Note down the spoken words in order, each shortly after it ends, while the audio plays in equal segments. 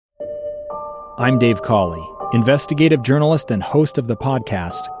I'm Dave Cawley, investigative journalist and host of the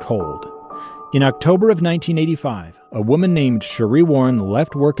podcast Cold. In October of 1985, a woman named Sheree Warren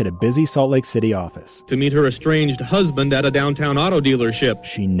left work at a busy Salt Lake City office to meet her estranged husband at a downtown auto dealership.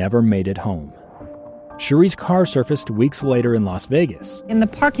 She never made it home. Sheree's car surfaced weeks later in Las Vegas. In the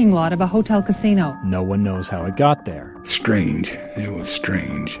parking lot of a hotel casino. No one knows how it got there. Strange. It was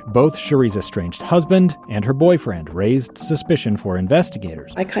strange. Both Sheree's estranged husband and her boyfriend raised suspicion for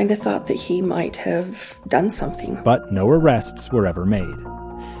investigators. I kind of thought that he might have done something. But no arrests were ever made.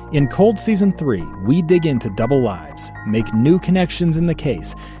 In Cold Season 3, we dig into double lives, make new connections in the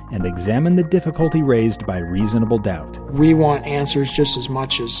case, and examine the difficulty raised by reasonable doubt. We want answers just as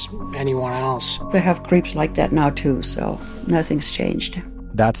much as anyone else. They have creeps like that now too, so nothing's changed.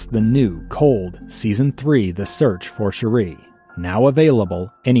 That's the new Cold Season 3, The Search for Sheree, now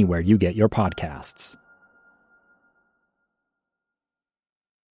available anywhere you get your podcasts.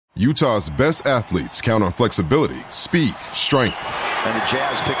 Utah's best athletes count on flexibility, speed, strength. And the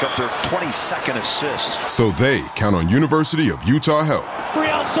Jazz pick up their 22nd assist. So they count on University of Utah Health.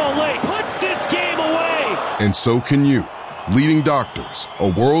 Real Salt Lake puts this game away. And so can you. Leading doctors, a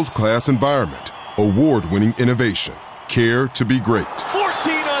world-class environment, award-winning innovation, care to be great.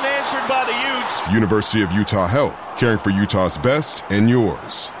 14 unanswered by the Utes. University of Utah Health, caring for Utah's best and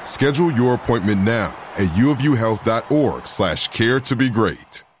yours. Schedule your appointment now at uofuhealth.org/care to be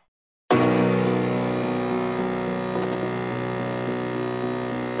great.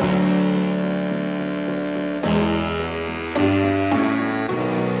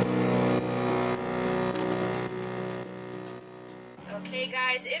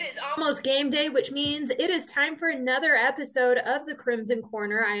 Game day, which means it is time for another episode of the Crimson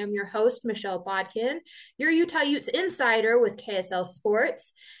Corner. I am your host, Michelle Bodkin, your Utah Utes insider with KSL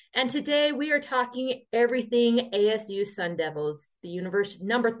Sports. And today we are talking everything ASU Sun Devils. The university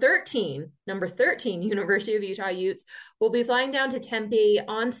number 13 University of Utah Utes will be flying down to Tempe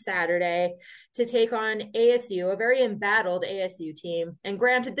on Saturday to take on ASU, a very embattled ASU team. And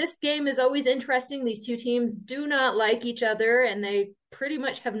granted, this game is always interesting. These two teams do not like each other, and they pretty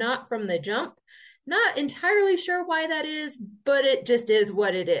much have not from the jump. Not entirely sure why that is, but it just is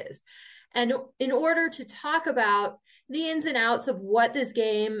what it is. And in order to talk about the ins and outs of what this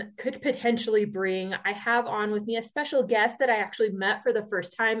game could potentially bring, I have on with me a special guest that I actually met for the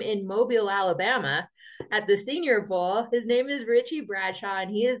first time in Mobile, Alabama at the Senior Bowl. His name is Richie Bradshaw,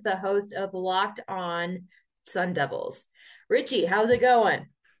 and he is the host of Locked On Sun Devils. Richie, how's it going?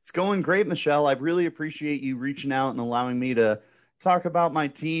 It's going great, Michelle. I really appreciate you reaching out and allowing me to talk about my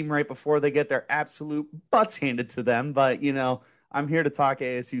team right before they get their absolute butts handed to them. But, you know, I'm here to talk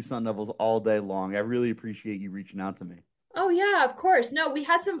ASU Sun Devils all day long. I really appreciate you reaching out to me. Oh, yeah, of course. No, we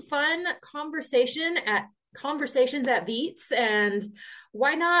had some fun conversations at Veets, and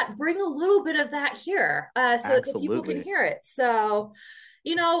why not bring a little bit of that here so that people can hear it. So,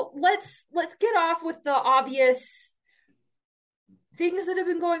 you know, let's get off with the obvious things that have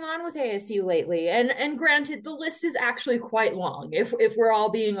been going on with ASU lately. And granted, the list is actually quite long, if we're all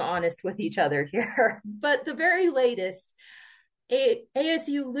being honest with each other here. But the very latest,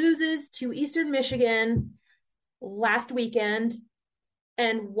 ASU loses to Eastern Michigan last weekend,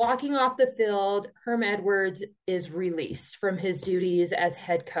 and walking off the field, Herm Edwards is released from his duties as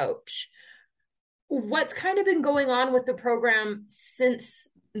head coach. What's kind of been going on with the program since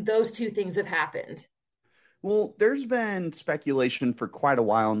those two things have happened? Well, there's been speculation for quite a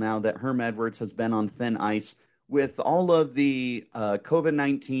while now that Herm Edwards has been on thin ice with all of the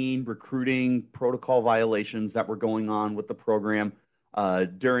COVID-19 recruiting protocol violations that were going on with the program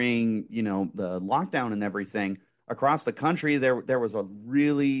during, you know, the lockdown and everything across the country. There was a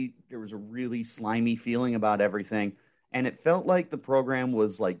really slimy feeling about everything, and it felt like the program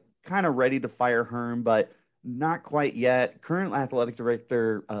was like kind of ready to fire Herm, but not quite yet. Current athletic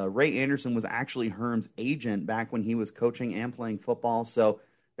director Ray Anderson was actually Herm's agent back when he was coaching and playing football, so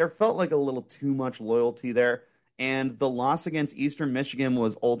there felt like a little too much loyalty there. And the loss against Eastern Michigan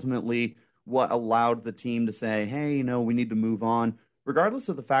was ultimately what allowed the team to say, hey, you know, we need to move on, regardless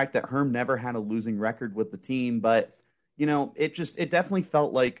of the fact that Herm never had a losing record with the team. But, you know, it definitely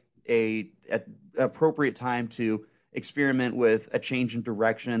felt like a appropriate time to experiment with a change in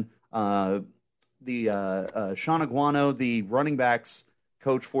direction. Sean Aguano, the running backs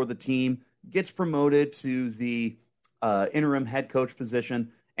coach for the team, gets promoted to the interim head coach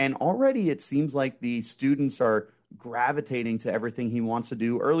position. And already it seems like the students are gravitating to everything he wants to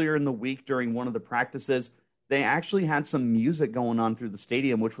do. Earlier in the week during one of the practices, they actually had some music going on through the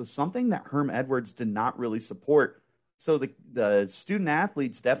stadium, which was something that Herm Edwards did not really support. So the student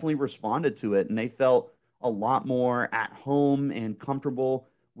athletes definitely responded to it, and they felt a lot more at home and comfortable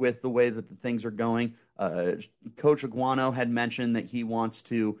with the way that the things are going. Coach Aguano had mentioned that he wants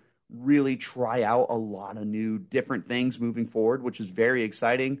to really try out a lot of new different things moving forward, which is very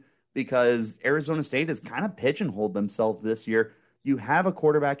exciting because Arizona State has kind of pigeonholed themselves this year. You have a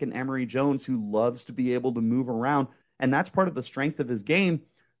quarterback in Emory Jones who loves to be able to move around, and that's part of the strength of his game.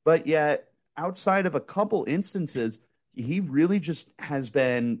 But yet, outside of a couple instances, he really just has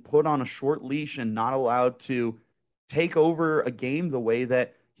been put on a short leash and not allowed to take over a game the way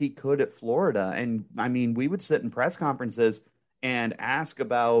that he could at Florida. And I mean, we would sit in press conferences and ask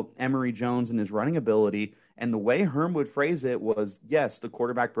about Emory Jones and his running ability. And the way Herm would phrase it was, yes, the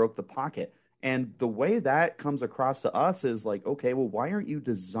quarterback broke the pocket. And the way that comes across to us is like, okay, well, why aren't you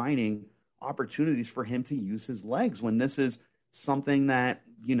designing opportunities for him to use his legs when this is something that,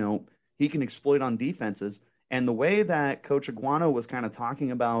 you know, he can exploit on defenses? And the way that Coach Aguano was kind of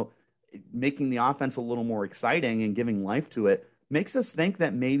talking about making the offense a little more exciting and giving life to it makes us think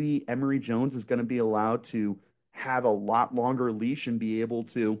that maybe Emory Jones is going to be allowed to have a lot longer leash and be able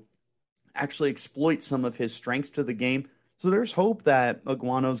to actually exploit some of his strengths to the game. So there's hope that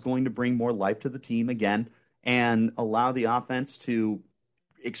Aguano is going to bring more life to the team again and allow the offense to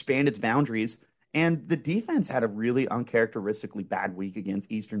expand its boundaries. And the defense had a really uncharacteristically bad week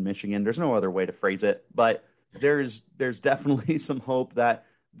against Eastern Michigan. There's no other way to phrase it, but there's definitely some hope that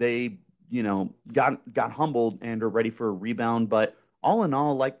they, you know, got humbled and are ready for a rebound. But all in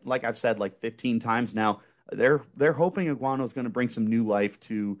all, like I've said like 15 times now, they're hoping Aguano is going to bring some new life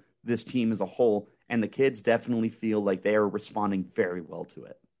to this team as a whole, and the kids definitely feel like they are responding very well to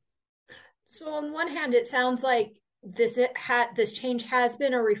it. So on one hand, it sounds like this change has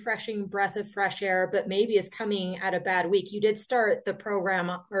been a refreshing breath of fresh air, but maybe is coming at a bad week. You did start the program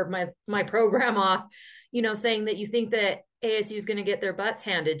or my program off, you know, saying that you think that ASU is going to get their butts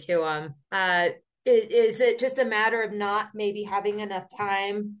handed to them. Is it just a matter of not maybe having enough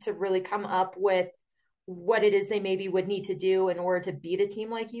time to really come up with what it is they maybe would need to do in order to beat a team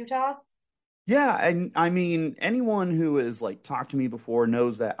like Utah? Yeah, and I mean, anyone who has like talked to me before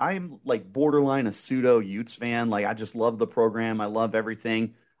knows that I'm like borderline a pseudo Utes fan. Like, I just love the program. I love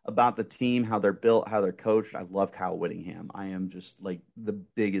everything about the team, how they're built, how they're coached. I love Kyle Whittingham. I am just like the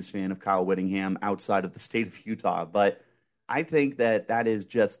biggest fan of Kyle Whittingham outside of the state of Utah. But I think that is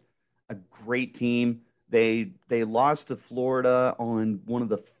just a great team. They lost to Florida on one of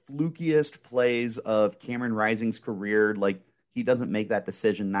the flukiest plays of Cameron Rising's career. Like, he doesn't make that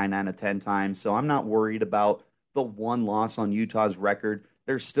decision 9 out of 10 times. So I'm not worried about the one loss on Utah's record.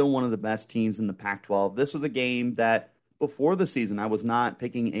 They're still one of the best teams in the Pac-12. This was a game that before the season, I was not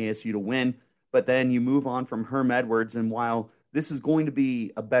picking ASU to win, but then you move on from Herm Edwards. And while this is going to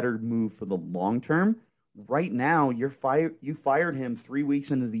be a better move for the long term, right now you fired him 3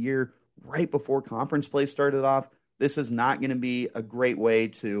 weeks into the year, right before conference play started off. This is not going to be a great way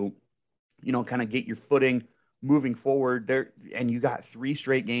to, you know, kind of get your footing moving forward there. And you got 3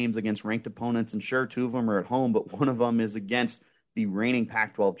 straight games against ranked opponents, and sure, 2 of them are at home, but one of them is against the reigning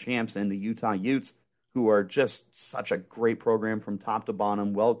Pac-12 champs and the Utah Utes, who are just such a great program from top to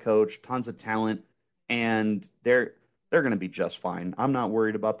bottom, well coached, tons of talent, and they're going to be just fine. I'm not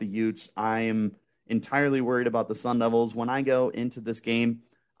worried about the Utes. I am entirely worried about the Sun Devils. When I go into this game,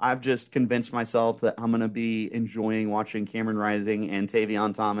 I've just convinced myself that I'm going to be enjoying watching Cameron Rising and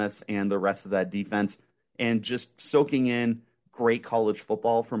Tavion Thomas and the rest of that defense and just soaking in great college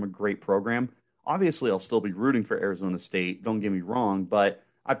football from a great program. Obviously, I'll still be rooting for Arizona State, don't get me wrong, but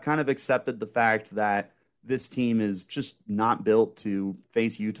I've kind of accepted the fact that this team is just not built to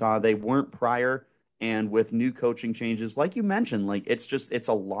face Utah. They weren't prior, and with new coaching changes, like you mentioned, like it's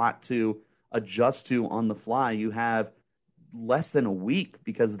a lot to adjust to on the fly. You have less than a week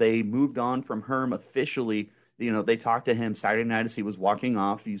because they moved on from Herm officially. You know, they talked to him Saturday night as he was walking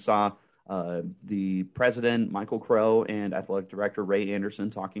off. You saw the president, Michael Crow, and athletic director Ray Anderson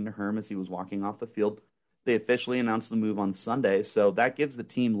talking to Herm as he was walking off the field. They officially announced the move on Sunday, so that gives the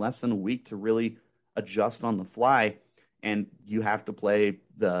team less than a week to really adjust on the fly, and you have to play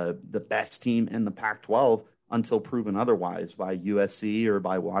the best team in the Pac-12 until proven otherwise by USC or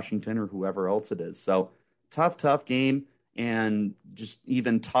by Washington or whoever else it is. So tough game, and just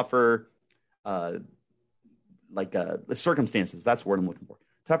even tougher the circumstances. That's the word I'm looking for.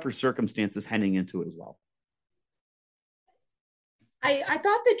 Tougher circumstances heading into it as well. I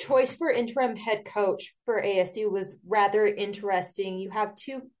thought the choice for interim head coach for ASU was rather interesting. You have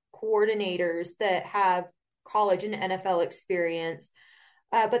 2 coordinators that have college and NFL experience,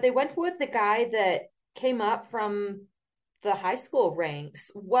 but they went with the guy that came up from the high school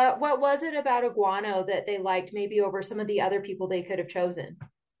ranks. What was it about Aguano that they liked maybe over some of the other people they could have chosen?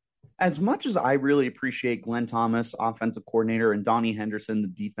 As much as I really appreciate Glenn Thomas, offensive coordinator, and Donnie Henderson, the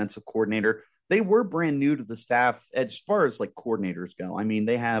defensive coordinator, they were brand new to the staff as far as like coordinators go. I mean,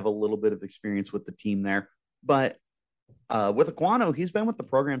 they have a little bit of experience with the team there, but with Aguano, he's been with the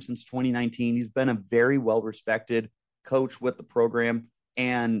program since 2019. He's been a very well-respected coach with the program.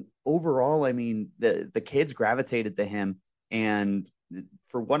 And overall, I mean, the kids gravitated to him. And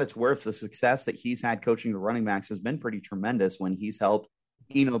for what it's worth, the success that he's had coaching the running backs has been pretty tremendous when he's helped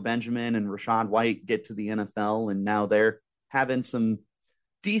Eno Benjamin and Rachaad White get to the NFL. And now they're having some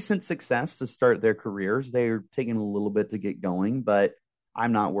decent success to start their careers. They're taking a little bit to get going, but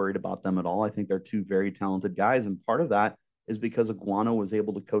I'm not worried about them at all. I think they're two very talented guys. And part of that is because Aguano was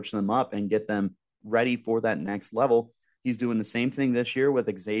able to coach them up and get them ready for that next level. He's doing the same thing this year with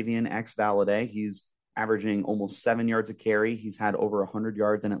Xavier X Valladay. He's averaging almost 7 yards a carry. He's had over 100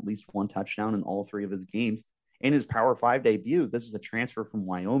 yards and at least one touchdown in all three of his games. In his Power 5 debut, this is a transfer from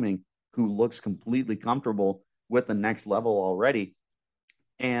Wyoming who looks completely comfortable with the next level already.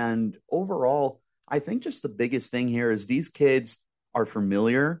 And overall, I think just the biggest thing here is these kids are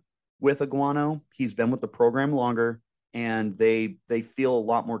familiar with Aguano. He's been with the program longer, and they feel a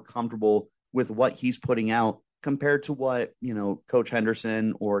lot more comfortable with what he's putting out compared to what, you know, Coach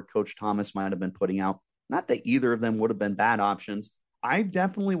Henderson or Coach Thomas might have been putting out. Not that either of them would have been bad options. I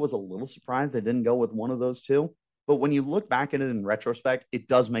definitely was a little surprised they didn't go with one of those two. But when you look back at it in retrospect, it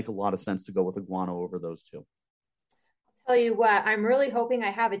does make a lot of sense to go with Aguano over those two. Tell you what, I'm really hoping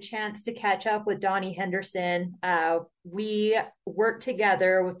I have a chance to catch up with Donnie Henderson. We worked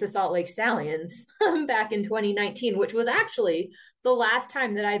together with the Salt Lake Stallions back in 2019, which was actually the last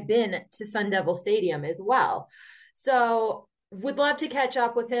time that I've been to Sun Devil Stadium as well. So would love to catch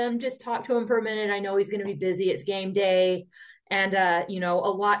up with him, just talk to him for a minute. I know he's going to be busy. It's game day and, a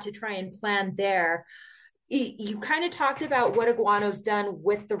lot to try and plan there. You kind of talked about what Aguano's done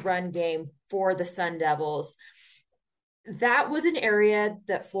with the run game for the Sun Devils. That was an area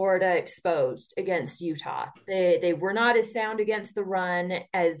that Florida exposed against Utah. They were not as sound against the run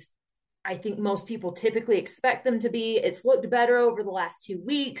as I think most people typically expect them to be. It's looked better over the last 2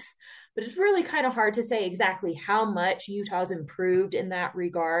 weeks, but it's really kind of hard to say exactly how much Utah's improved in that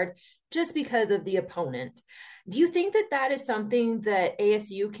regard just because of the opponent. Do you think that that is something that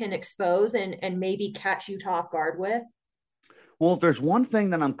ASU can expose and maybe catch Utah off guard with? Well, if there's one thing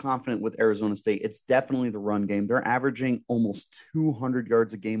that I'm confident with Arizona State, it's definitely the run game. They're averaging almost 200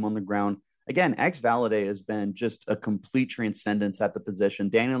 yards a game on the ground. Again, X Valladay has been just a complete transcendence at the position.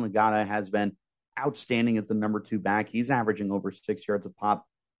 Daniel Ngata has been outstanding as the number 2 back. He's averaging over 6 yards a pop.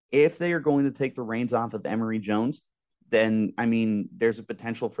 If they are going to take the reins off of Emory Jones, then, I mean, there's a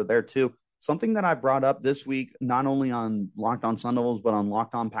potential for there too. Something that I brought up this week, not only on Locked On Sun Devils, but on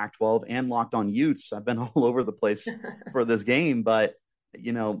Locked On Pac-12 and Locked On Utes. I've been all over the place for this game. But,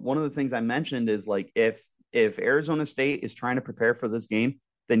 you know, one of the things I mentioned is like, if Arizona State is trying to prepare for this game,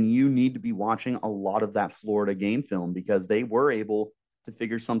 then you need to be watching a lot of that Florida game film because they were able to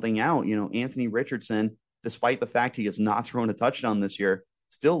figure something out. You know, Anthony Richardson, despite the fact he has not thrown a touchdown this year,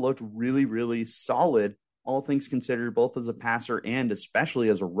 still looked really, really solid, all things considered, both as a passer and especially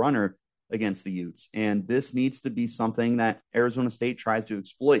as a runner against the Utes. And this needs to be something that Arizona State tries to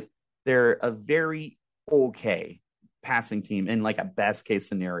exploit. They're a very okay passing team in like a best case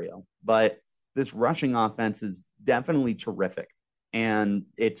scenario, but this rushing offense is definitely terrific. And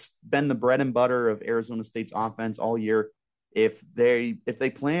it's been the bread and butter of Arizona State's offense all year. If they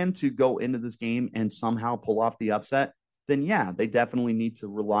plan to go into this game and somehow pull off the upset, then yeah, they definitely need to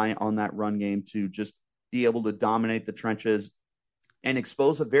rely on that run game to just be able to dominate the trenches and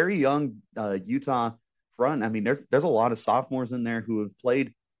expose a very young Utah front. I mean, there's a lot of sophomores in there who have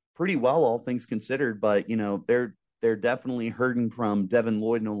played pretty well, all things considered, but you know, they're definitely hurting from Devin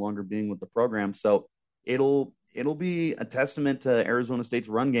Lloyd no longer being with the program. So it'll be a testament to Arizona State's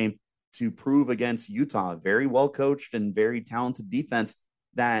run game to prove against Utah, very well coached and very talented defense,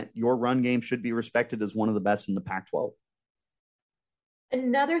 that your run game should be respected as one of the best in the Pac-12.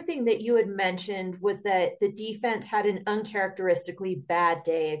 Another thing that you had mentioned was that the defense had an uncharacteristically bad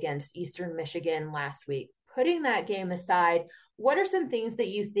day against Eastern Michigan last week. Putting that game aside, what are some things that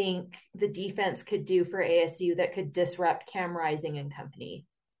you think the defense could do for ASU that could disrupt Cam Rising and company?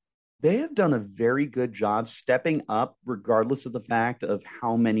 They have done a very good job stepping up regardless of the fact of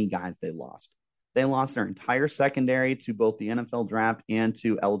how many guys they lost. They lost their entire secondary to both the NFL draft and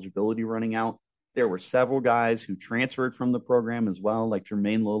to eligibility running out. There were several guys who transferred from the program as well, like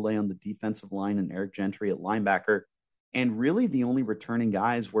Jermaine Lole on the defensive line and Eric Gentry at linebacker. And really the only returning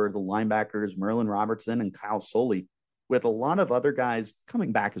guys were the linebackers, Merlin Robertson and Kyle Soley, with a lot of other guys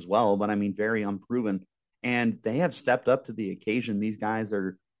coming back as well, but I mean, very unproven. And they have stepped up to the occasion. These guys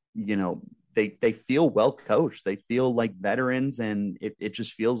are they feel well coached. They feel like veterans, and it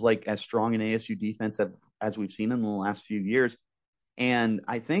just feels like as strong an ASU defense as we've seen in the last few years. And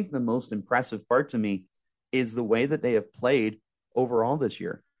I think the most impressive part to me is the way that they have played overall this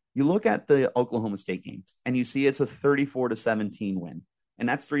year. You look at the Oklahoma State game and you see it's a 34-17 win, and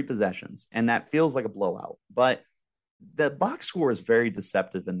that's 3 possessions, and that feels like a blowout. But the box score is very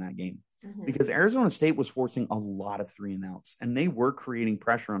deceptive in that game because Arizona State was forcing a lot of 3-and-outs, and they were creating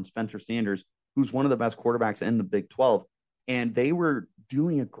pressure on Spencer Sanders, who's one of the best quarterbacks in the Big 12, and they were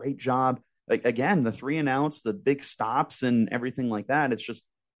doing a great job. Like, again, the 3-and-outs, the big stops and everything like that. It's just,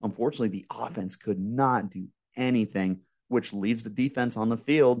 unfortunately, the offense could not do anything, which leaves the defense on the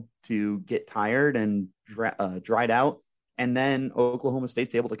field to get tired and dried out. And then Oklahoma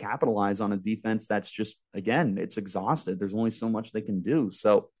State's able to capitalize on a defense that's just, again, it's exhausted. There's only so much they can do.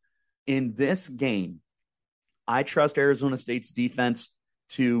 So in this game, I trust Arizona State's defense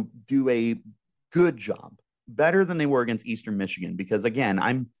to do a good job, better than they were against Eastern Michigan, because, again,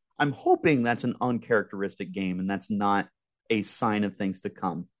 I'm hoping that's an uncharacteristic game and that's not a sign of things to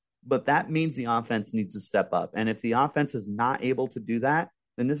come. But that means the offense needs to step up. And if the offense is not able to do that,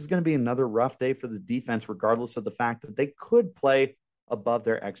 then this is going to be another rough day for the defense, regardless of the fact that they could play above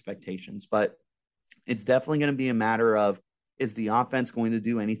their expectations. But it's definitely going to be a matter of, is the offense going to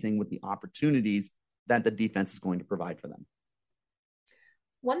do anything with the opportunities that the defense is going to provide for them?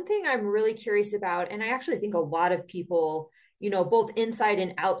 One thing I'm really curious about, and I actually think a lot of people, both inside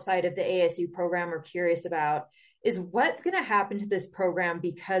and outside of the ASU program are curious about, is what's going to happen to this program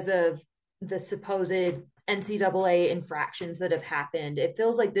because of the supposed NCAA infractions that have happened. It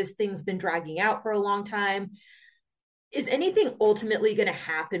feels like this thing's been dragging out for a long time. Is anything ultimately going to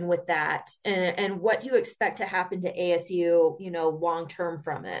happen with that? And what do you expect to happen to ASU, long-term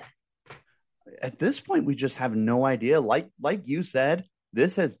from it? At this point, we just have no idea. Like you said,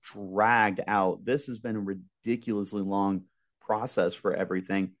 this has dragged out. This has been a ridiculously long process for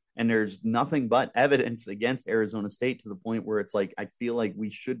everything. And there's nothing but evidence against Arizona State to the point where it's like, I feel like we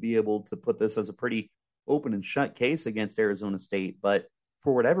should be able to put this as a pretty open and shut case against Arizona State. But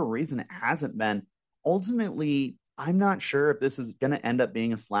for whatever reason, it hasn't been. Ultimately, I'm not sure if this is going to end up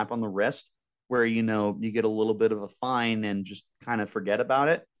being a slap on the wrist where, you get a little bit of a fine and just kind of forget about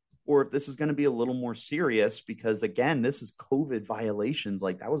it, or if this is going to be a little more serious because, again, this is COVID violations.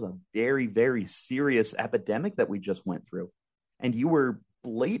 Like, that was a very, very serious epidemic that we just went through. And you were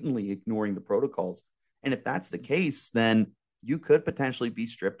blatantly ignoring the protocols. And if that's the case, then you could potentially be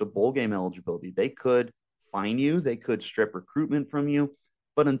stripped of bowl game eligibility. They could fine you. They could strip recruitment from you.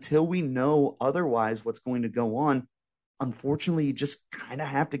 But until we know otherwise what's going to go on, unfortunately, you just kind of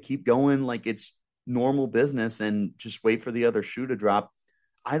have to keep going like it's normal business and just wait for the other shoe to drop.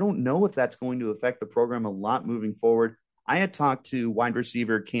 I don't know if that's going to affect the program a lot moving forward. I had talked to wide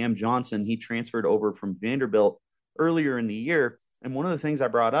receiver Cam Johnson. He transferred over from Vanderbilt earlier in the year. And one of the things I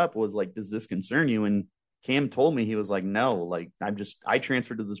brought up was like, does this concern you? And Cam told me, he was like, no, like I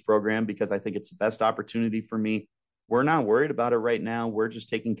transferred to this program because I think it's the best opportunity for me. We're not worried about it right now. We're just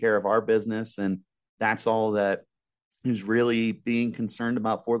taking care of our business. And that's all that is really being concerned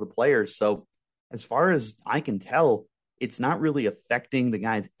about for the players. So as far as I can tell, it's not really affecting the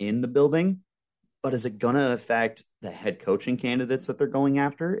guys in the building, but is it going to affect the head coaching candidates that they're going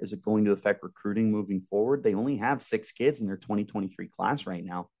after? Is it going to affect recruiting moving forward? They only have 6 kids in their 2023 class right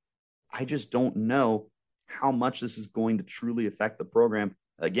now. I just don't know how much this is going to truly affect the program.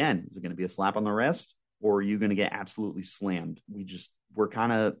 Again, is it going to be a slap on the wrist, or are you going to get absolutely slammed? We're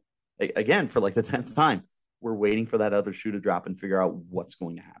kind of, again, for like the 10th time, we're waiting for that other shoe to drop and figure out what's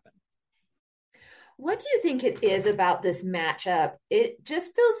going to happen. What do you think it is about this matchup? It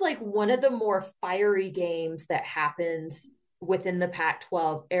just feels like one of the more fiery games that happens within the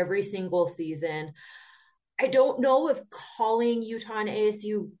Pac-12 every single season. I don't know if calling Utah and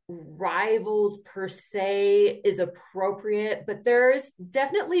ASU rivals per se is appropriate, but there's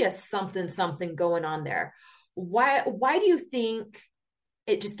definitely a something going on there. Why do you think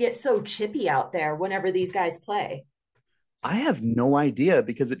it just gets so chippy out there whenever these guys play? I have no idea,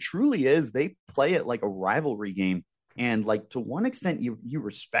 because it truly is. They play it like a rivalry game. And like, to one extent, you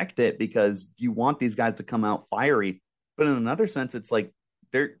respect it because you want these guys to come out fiery. But in another sense, it's like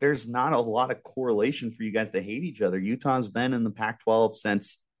there's not a lot of correlation for you guys to hate each other. Utah's been in the Pac-12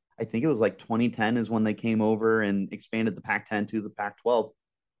 since, I think it was like 2010 is when they came over and expanded the Pac-10 to the Pac-12.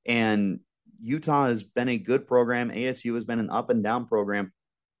 And Utah has been a good program. ASU has been an up and down program.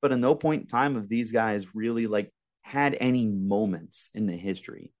 But at no point in time have these guys really like had any moments in the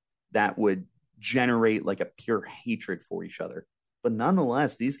history that would generate like a pure hatred for each other. But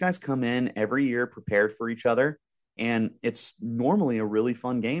nonetheless, these guys come in every year prepared for each other. And it's normally a really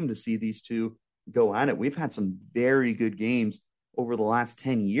fun game to see these two go at it. We've had some very good games over the last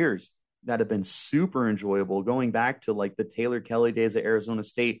 10 years that have been super enjoyable, going back to like the Taylor Kelly days at Arizona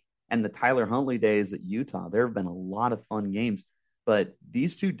State and the Tyler Huntley days at Utah. There have been a lot of fun games, but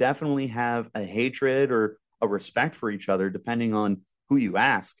these two definitely have a hatred or a respect for each other, depending on who you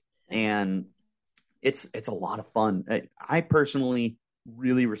ask. And it's a lot of fun. I personally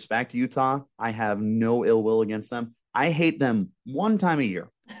really respect Utah. I have no ill will against them. I hate them one time a year,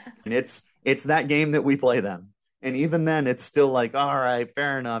 and it's that game that we play them. And even then, it's still like, all right,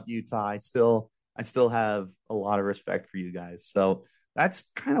 fair enough, Utah. I still have a lot of respect for you guys. So that's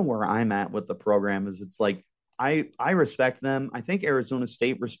kind of where I'm at with the program. Is it's like I respect them. I think Arizona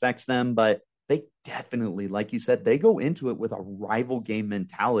State respects them, but they definitely, like you said, they go into it with a rival game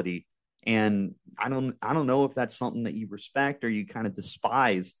mentality. And I don't know if that's something that you respect or you kind of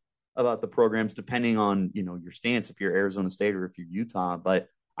despise about the programs, depending on, your stance, if you're Arizona State or if you're Utah. But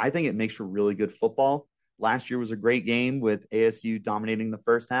I think it makes for really good football. Last year was a great game with ASU dominating the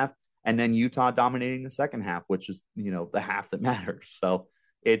first half and then Utah dominating the second half, which is, the half that matters. So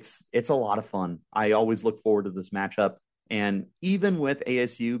it's a lot of fun. I always look forward to this matchup. And even with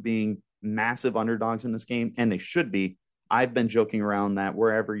ASU being massive underdogs in this game, and they should be, I've been joking around that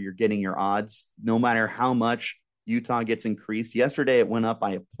wherever you're getting your odds, no matter how much Utah gets increased. Yesterday, it went up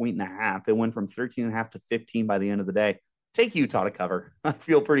by 1.5 points. It went from 13.5 to 15 by the end of the day. Take Utah to cover. I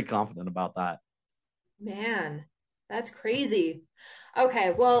feel pretty confident about that. Man, that's crazy.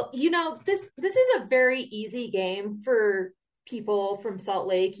 Okay, well, this is a very easy game for people from Salt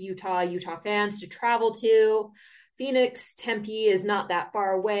Lake, Utah fans to travel to. Phoenix, Tempe is not that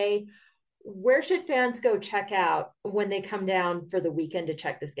far away. Where should fans go check out when they come down for the weekend to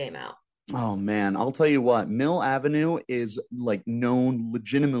check this game out? Oh, man, I'll tell you what, Mill Avenue is like known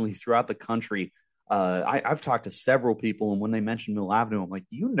legitimately throughout the country. I've talked to several people, and when they mention Mill Avenue, I'm like,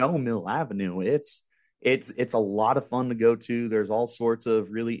 Mill Avenue. It's a lot of fun to go to. There's all sorts of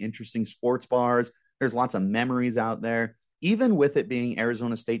really interesting sports bars. There's lots of memories out there, even with it being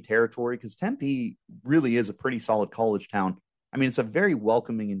Arizona State territory, because Tempe really is a pretty solid college town. I mean, it's a very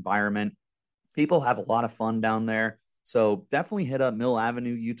welcoming environment. People have a lot of fun down there. So definitely hit up Mill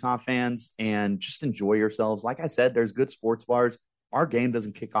Avenue, Utah fans, and just enjoy yourselves. Like I said, there's good sports bars. Our game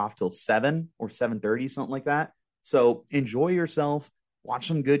doesn't kick off till 7 or 7:30, something like that. So enjoy yourself, watch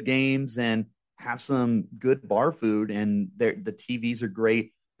some good games, and have some good bar food. And the TVs are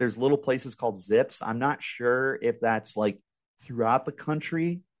great. There's little places called Zips. I'm not sure if that's like throughout the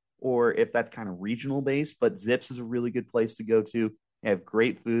country or if that's kind of regional based, but Zips is a really good place to go to. They have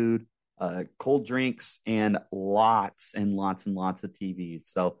great food, cold drinks, and lots and lots and lots of TVs.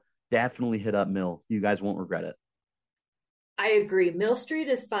 So definitely hit up Mill. You guys won't regret it. I agree. Mill Street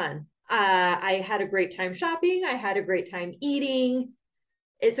is fun. I had a great time shopping. I had a great time eating.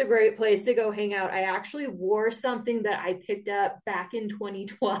 It's a great place to go hang out. I actually wore something that I picked up back in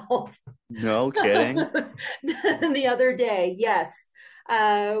 2012. No kidding. The other day. Yes.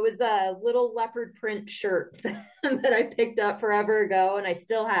 It was a little leopard print shirt that I picked up forever ago, and I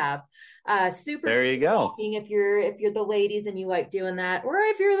still have. Super. There you go. If you're the ladies and you like doing that, or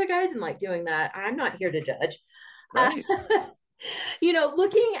if you're the guys and like doing that, I'm not here to judge. Right.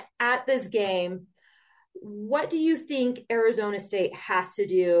 Looking at this game, what do you think Arizona State has to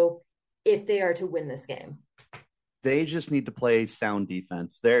do if they are to win this game? They just need to play sound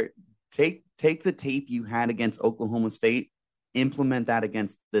defense. Take the tape you had against Oklahoma State, implement that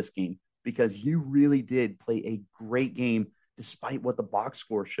against this game, because you really did play a great game despite what the box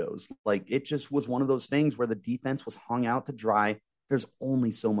score shows. Like, it just was one of those things where the defense was hung out to dry. There's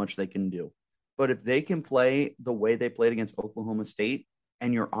only so much they can do. But if they can play the way they played against Oklahoma State,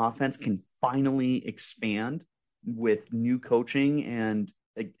 and your offense can finally expand with new coaching, and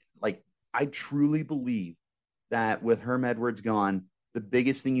like I truly believe that with Herm Edwards gone, the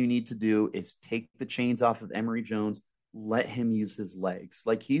biggest thing you need to do is take the chains off of Emory Jones, let him use his legs.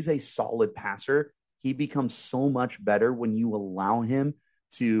 Like, he's a solid passer. He becomes so much better when you allow him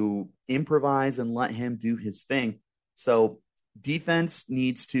to improvise and let him do his thing. So defense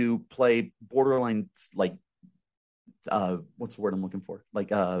needs to play borderline, like, what's the word I'm looking for? Like,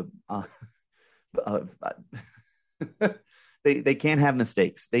 they can't have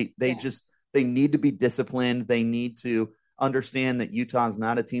mistakes. They need to be disciplined. They need to understand that Utah is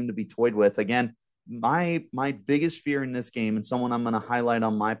not a team to be toyed with. Again, my biggest fear in this game, and someone I'm going to highlight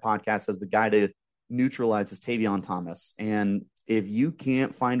on my podcast as the guy to neutralize, is Tavion Thomas. And if you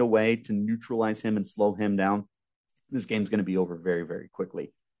can't find a way to neutralize him and slow him down, this game's going to be over very, very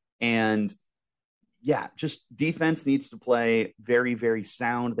quickly. And yeah, just defense needs to play very, very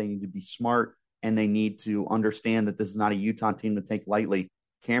sound. They need to be smart. and they need to understand that this is not a Utah team to take lightly.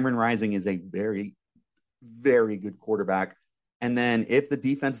 Cameron Rising is a very, very good quarterback. And then if the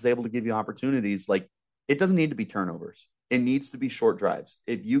defense is able to give you opportunities, like, it doesn't need to be turnovers. It needs to be short drives.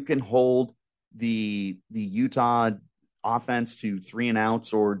 If you can hold the Utah offense to 3 and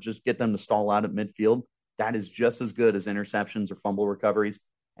outs or just get them to stall out at midfield, that is just as good as interceptions or fumble recoveries.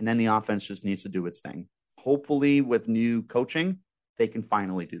 And then the offense just needs to do its thing. Hopefully with new coaching, they can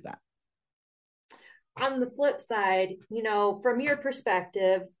finally do that. On the flip side, from your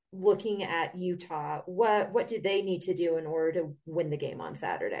perspective, looking at Utah, what do they need to do in order to win the game on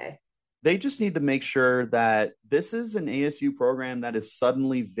Saturday? They just need to make sure that this is an ASU program that is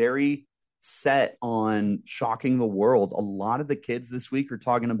suddenly very set on shocking the world. A lot of the kids this week are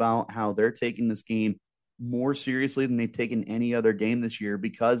talking about how they're taking this game more seriously than they've taken any other game this year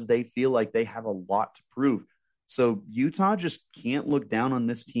because they feel like they have a lot to prove. So Utah just can't look down on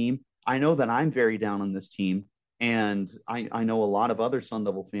this team. I know that I'm very down on this team, and I know a lot of other Sun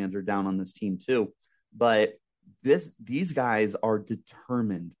Devil fans are down on this team too. But these guys are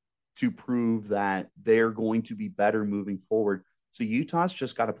determined to prove that they're going to be better moving forward. So Utah's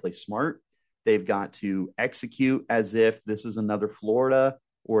just got to play smart. They've got to execute as if this is another Florida,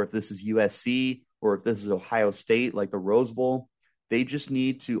 or if this is USC, or if this is Ohio State, like the Rose Bowl. They just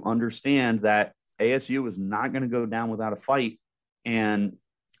need to understand that ASU is not going to go down without a fight. And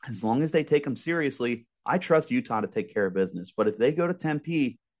as long as they take them seriously, I trust Utah to take care of business. But if they go to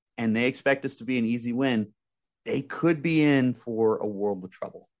Tempe and they expect this to be an easy win, they could be in for a world of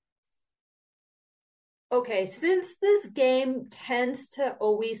trouble. Okay, since this game tends to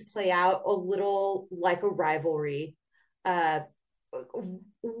always play out a little like a rivalry,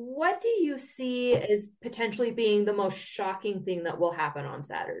 what do you see as potentially being the most shocking thing that will happen on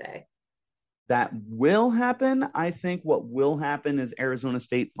Saturday? That will happen. I think what will happen is Arizona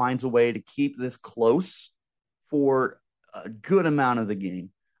State finds a way to keep this close for a good amount of the game.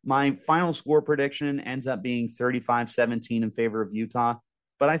 My final score prediction ends up being 35-17 in favor of Utah.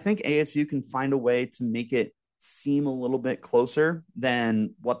 But I think ASU can find a way to make it seem a little bit closer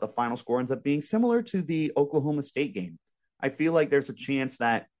than what the final score ends up being, similar to the Oklahoma State game. I feel like there's a chance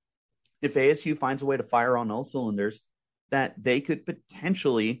that if ASU finds a way to fire on all cylinders, that they could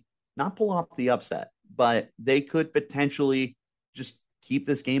potentially not pull off the upset, but they could potentially just keep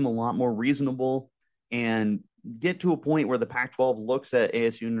this game a lot more reasonable and get to a point where the Pac-12 looks at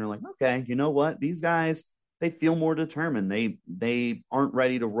ASU and they're like, okay, you know what? These guys, they feel more determined. They aren't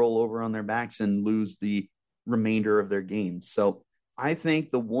ready to roll over on their backs and lose the remainder of their games. So I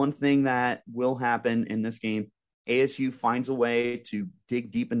think the one thing that will happen in this game, ASU finds a way to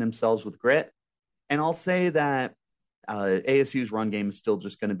dig deep in themselves with grit. And I'll say that ASU's run game is still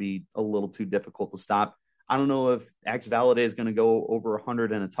just going to be a little too difficult to stop. I don't know if X Valade is going to go over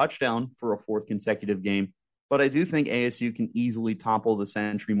 100 and a touchdown for a 4th consecutive game, but I do think ASU can easily topple the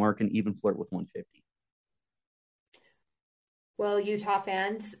century mark and even flirt with 150. Well, Utah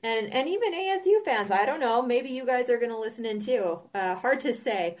fans and even ASU fans, I don't know, maybe you guys are going to listen in too. Hard to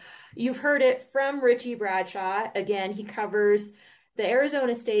say. You've heard it from Richie Bradshaw. Again, he covers the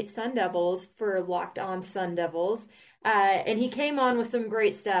Arizona State Sun Devils for Locked On Sun Devils. And he came on with some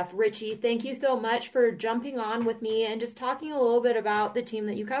great stuff. Richie, thank you so much for jumping on with me and just talking a little bit about the team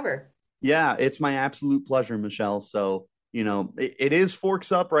that you cover. Yeah, it's my absolute pleasure, Michelle. So, it is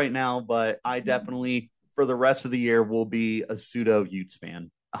Forks Up right now, but I definitely, for the rest of the year, will be a pseudo Utes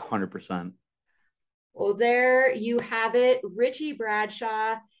fan, 100%. Well, there you have it. Richie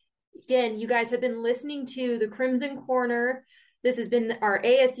Bradshaw. Again, you guys have been listening to the Crimson Corner. This has been our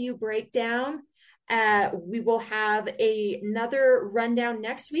ASU breakdown. We will have another rundown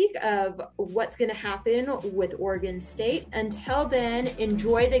next week of what's going to happen with Oregon State. Until then,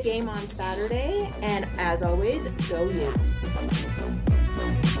 enjoy the game on Saturday. And as always, go Utes.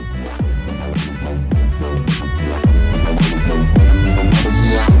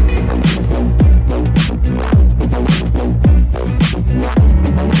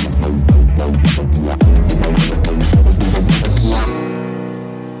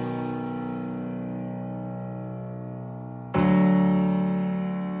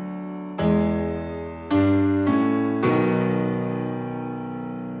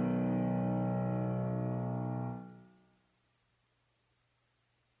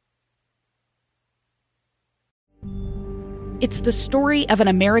 It's the story of an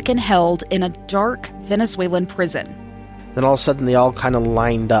American held in a dark Venezuelan prison. Then all of a sudden they all kind of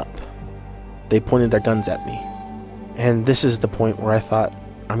lined up. They pointed their guns at me. And this is the point where I thought,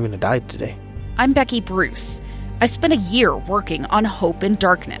 I'm going to die today. I'm Becky Bruce. I spent a year working on Hope in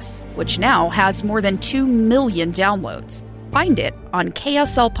Darkness, which now has more than 2 million downloads. Find it on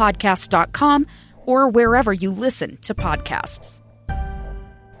kslpodcast.com or wherever you listen to podcasts.